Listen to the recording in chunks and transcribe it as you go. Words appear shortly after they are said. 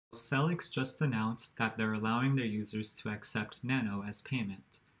Sellix just announced that they're allowing their users to accept Nano as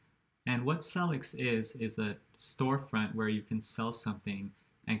payment. And what Sellix is a storefront where you can sell something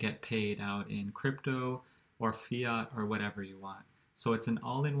and get paid out in crypto or fiat or whatever you want. So it's an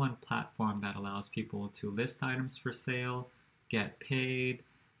all-in-one platform that allows people to list items for sale, get paid,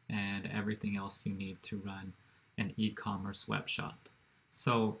 and everything else you need to run an e-commerce web shop.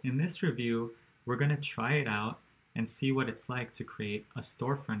 So in this review, we're going to try it out and see what it's like to create a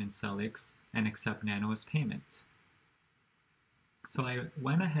storefront in Sellix and accept Nano as payment. So I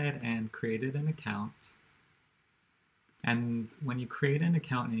went ahead and created an account. And when you create an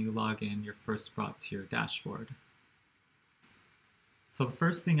account and you log in, you're first brought to your dashboard. So the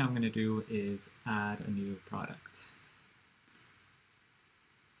first thing I'm going to do is add a new product.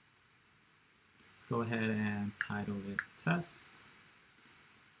 Let's go ahead and title it Test.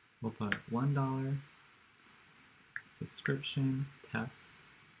 We'll put $1. Description, test.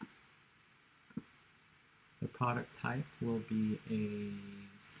 The product type will be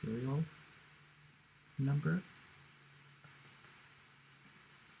a serial number.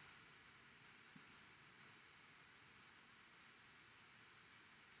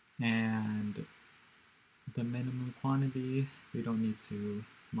 And the minimum quantity, we don't need to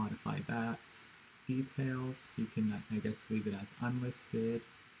modify that. Details, you can, I guess, leave it as unlisted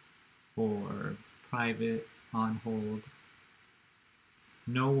or private, on hold,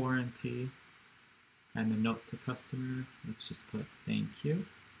 no warranty, and a note to customer, let's just put thank you.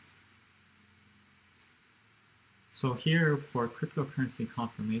 So here for cryptocurrency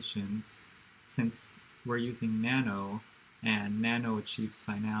confirmations, since we're using Nano, and Nano achieves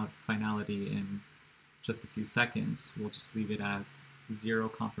finality in just a few seconds, we'll just leave it as 0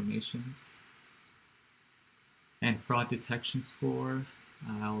 confirmations. And fraud detection score,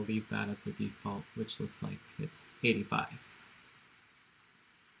 I'll leave that as the default, which looks like it's 85.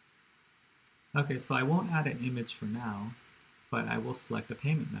 Okay, so I won't add an image for now, but I will select a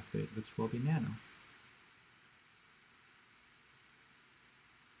payment method, which will be Nano.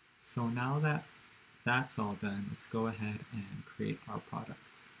 So now that that's all done, let's go ahead and create our product.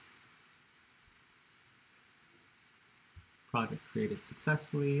 Product created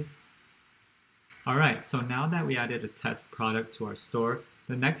successfully. Alright, so now that we added a test product to our store,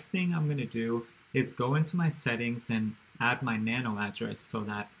 the next thing I'm going to do is go into my settings and add my Nano address so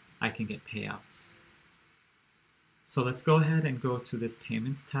that I can get payouts. So let's go ahead and go to this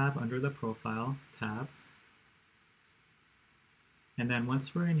Payments tab under the Profile tab. And then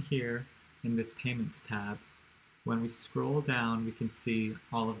once we're in here, in this Payments tab, when we scroll down, we can see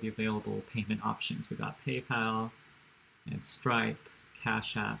all of the available payment options. We got PayPal and Stripe,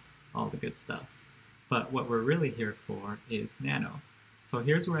 Cash App, all the good stuff. But what we're really here for is Nano. So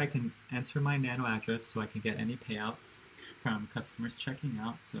here's where I can enter my Nano address so I can get any payouts from customers checking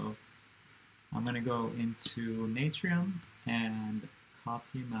out. So I'm going to go into Natrium and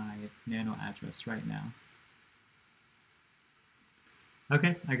copy my Nano address right now.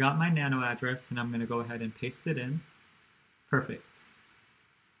 Okay, I got my Nano address and I'm going to go ahead and paste it in. Perfect.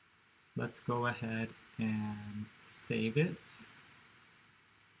 Let's go ahead and save it.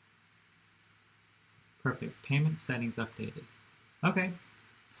 Perfect, payment settings updated. Okay,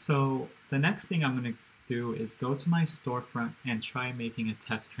 so the next thing I'm going to do is go to my storefront and try making a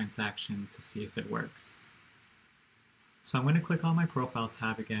test transaction to see if it works. So I'm going to click on my Profile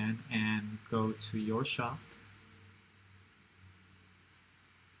tab again and go to Your Shop.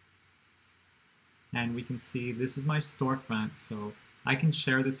 And we can see this is my storefront, so I can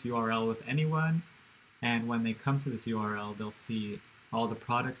share this URL with anyone, and when they come to this URL, they'll see all the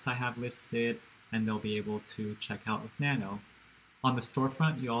products I have listed, and they'll be able to check out with Nano. On the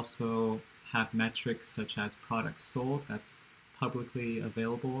storefront, you also have metrics such as products sold, that's publicly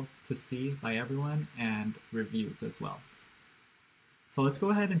available to see by everyone, and reviews as well. So let's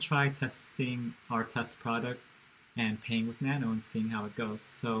go ahead and try testing our test product and paying with Nano and seeing how it goes.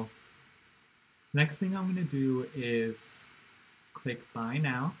 So next thing I'm going to do is click Buy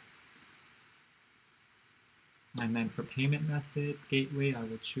Now. And then for payment method, gateway, I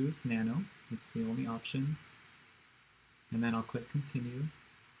will choose Nano. It's the only option. And then I'll click Continue.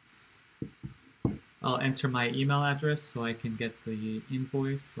 I'll enter my email address so I can get the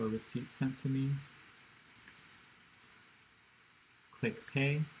invoice or receipt sent to me. Click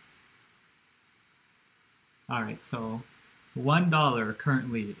Pay. Alright, so $1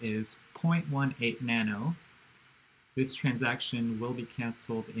 currently is 0.18 Nano. This transaction will be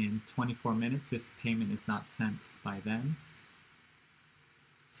canceled in 24 minutes if payment is not sent by then.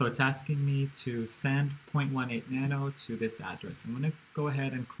 So it's asking me to send 0.18 Nano to this address. I'm going to go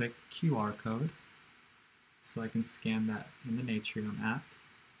ahead and click QR code so I can scan that in the Natrium app.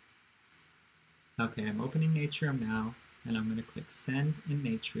 Okay, I'm opening Natrium now, and I'm going to click Send in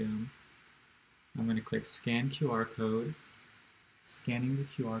Natrium. I'm going to click Scan QR Code, scanning the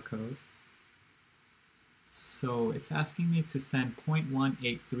QR code. So it's asking me to send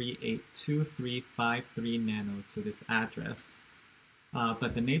 0.1838253 nano to this address,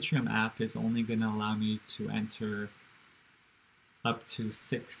 but the Natrium app is only going to allow me to enter up to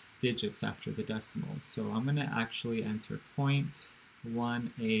 6 digits after the decimal. So I'm going to actually enter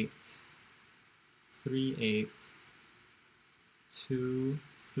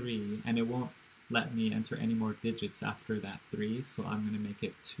 0.183823, and it won't let me enter any more digits after that 3, so I'm going to make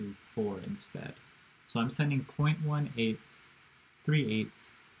it to 4 instead. So I'm sending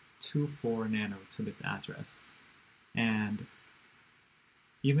 0.183824 nano to this address. And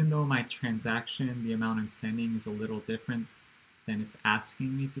even though my transaction, the amount I'm sending is a little different than it's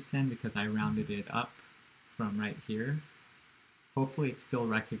asking me to send because I rounded it up from right here, hopefully it still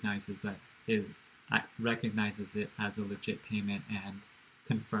recognizes it as a legit payment and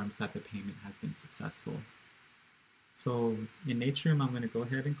confirms that the payment has been successful. So in Natrium, I'm going to go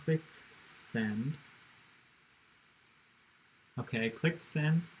ahead and click Send. Okay, I clicked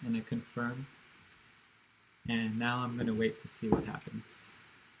Send and it confirmed. And now I'm going to wait to see what happens.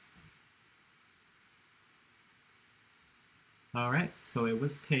 Alright, so it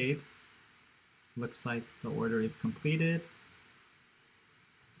was paid. Looks like the order is completed.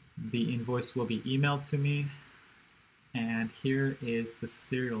 The invoice will be emailed to me. And here is the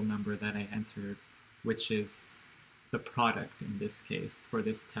serial number that I entered, which is the product in this case for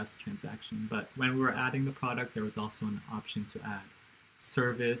this test transaction. But when we were adding the product, there was also an option to add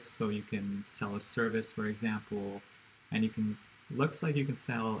service, so you can sell a service, for example, and looks like you can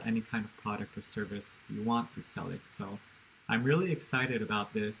sell any kind of product or service you want through Sellix. So I'm really excited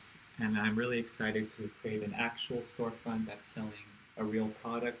about this, and I'm really excited to create an actual storefront that's selling a real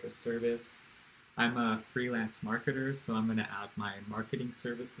product or service. I'm a freelance marketer, so I'm going to add my marketing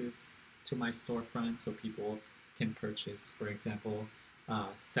services to my storefront so people can purchase, for example, a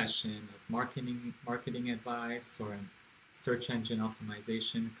session of marketing advice or a search engine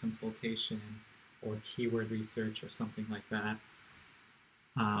optimization consultation or keyword research or something like that.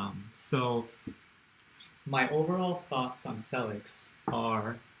 So my overall thoughts on Sellix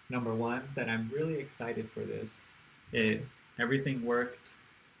are, number one, that I'm really excited for this. Everything worked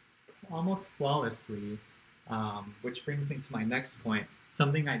almost flawlessly, which brings me to my next point.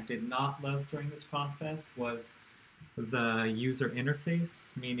 Something I did not love during this process was the user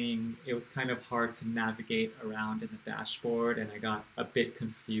interface, meaning it was kind of hard to navigate around in the dashboard, and I got a bit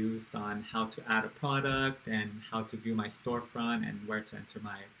confused on how to add a product and how to view my storefront and where to enter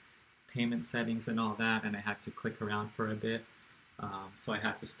my payment settings and all that, and I had to click around for a bit. So I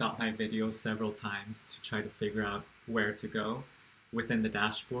had to stop my video several times to try to figure out where to go within the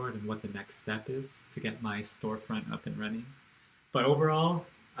dashboard and what the next step is to get my storefront up and running. But overall,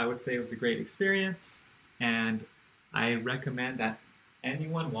 I would say it was a great experience, and I recommend that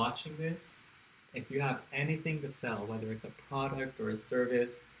anyone watching this, if you have anything to sell, whether it's a product or a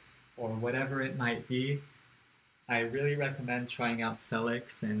service or whatever it might be, I really recommend trying out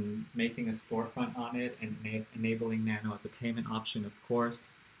Sellix and making a storefront on it and enabling Nano as a payment option, of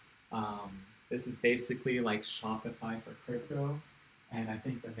course. This is basically like Shopify for crypto, and I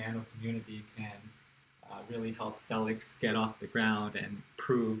think the Nano community can really help Sellix get off the ground and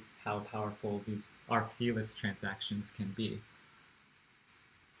prove how powerful our feeless transactions can be.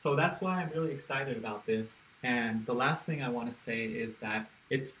 So that's why I'm really excited about this. And the last thing I want to say is that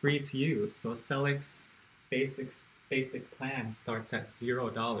it's free to use. So Sellix basic plan starts at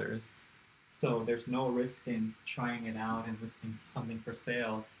 $0. So there's no risk in trying it out and listing something for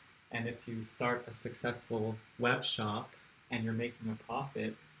sale. And if you start a successful web shop and you're making a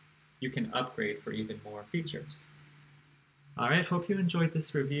profit, you can upgrade for even more features. All right, hope you enjoyed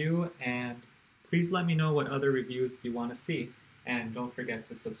this review, and please let me know what other reviews you want to see, and don't forget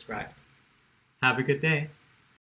to subscribe. Have a good day.